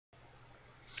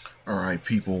Alright,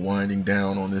 people, winding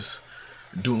down on this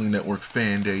Dueling Network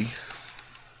fan day.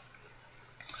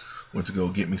 Went to go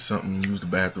get me something, use the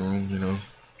bathroom,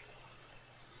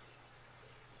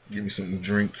 get me something to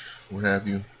drink, what have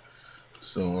you.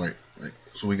 So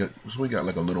we got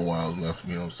like a little while left,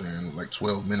 you know what I'm saying? Like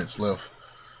 12 minutes left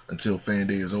until fan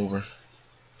day is over.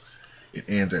 It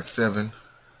ends at 7.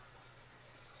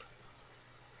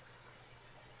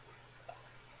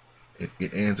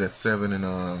 It ends at 7,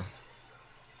 and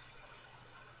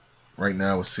right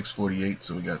now it's 6:48,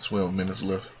 so we got 12 minutes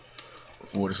left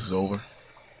before this is over.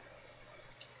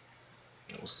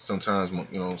 Sometimes,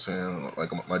 you know what I'm saying,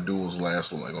 like my duels last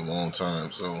for like a long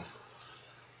time, so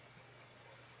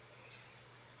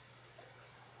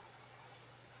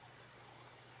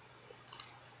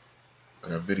I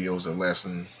got videos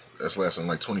that's lasting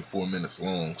like 24 minutes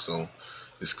long, so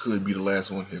this could be the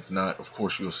last one. If not, of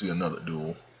course you'll see another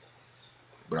duel.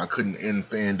 But I couldn't end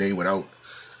fan day without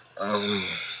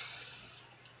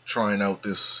trying out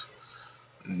this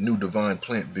new divine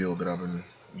plant build that I've been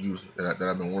that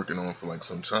I've been working on for like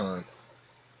some time.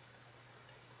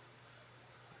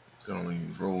 It's only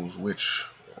Rose Witch,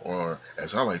 or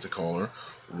as I like to call her,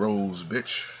 Rose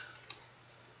Bitch.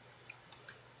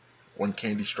 One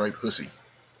candy stripe hussy.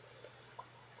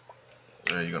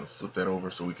 You're gonna flip that over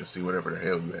so we can see whatever the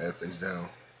hell you have face down.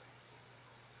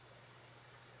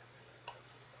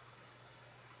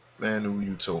 Manu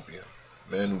Utopia.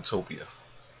 Manutopia.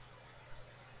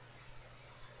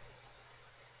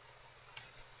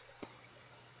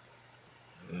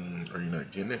 Are you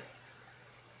not getting it?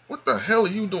 What the hell are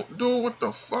you doing? What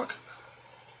the fuck?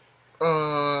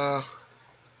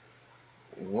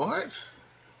 What?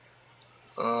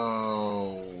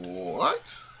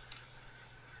 What?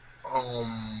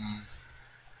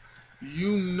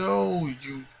 You know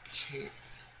you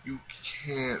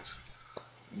can't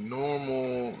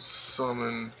normal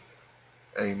summon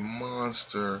a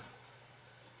monster,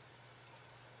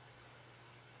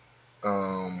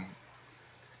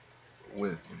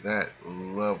 with that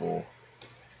level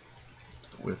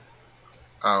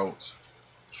without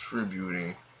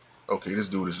tributing. Okay, this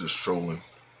dude is just trolling.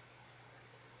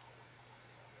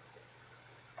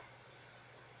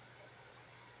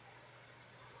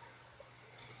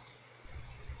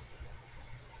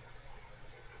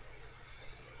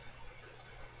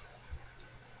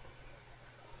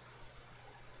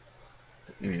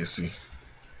 Idiocy.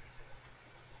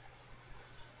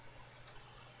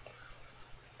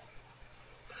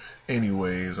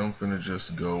 Anyways, I'm finna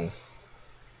just go.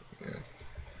 Yeah.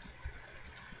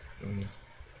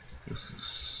 This is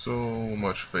so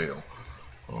much fail.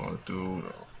 Oh, dude.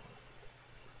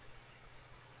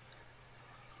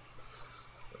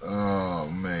 Oh,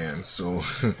 man. So,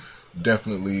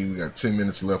 definitely, we got 10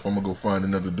 minutes left. I'm gonna go find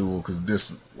another duel, because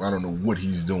this, I don't know what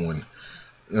he's doing.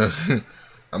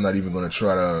 I'm not even gonna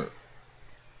try to.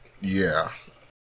 Yeah.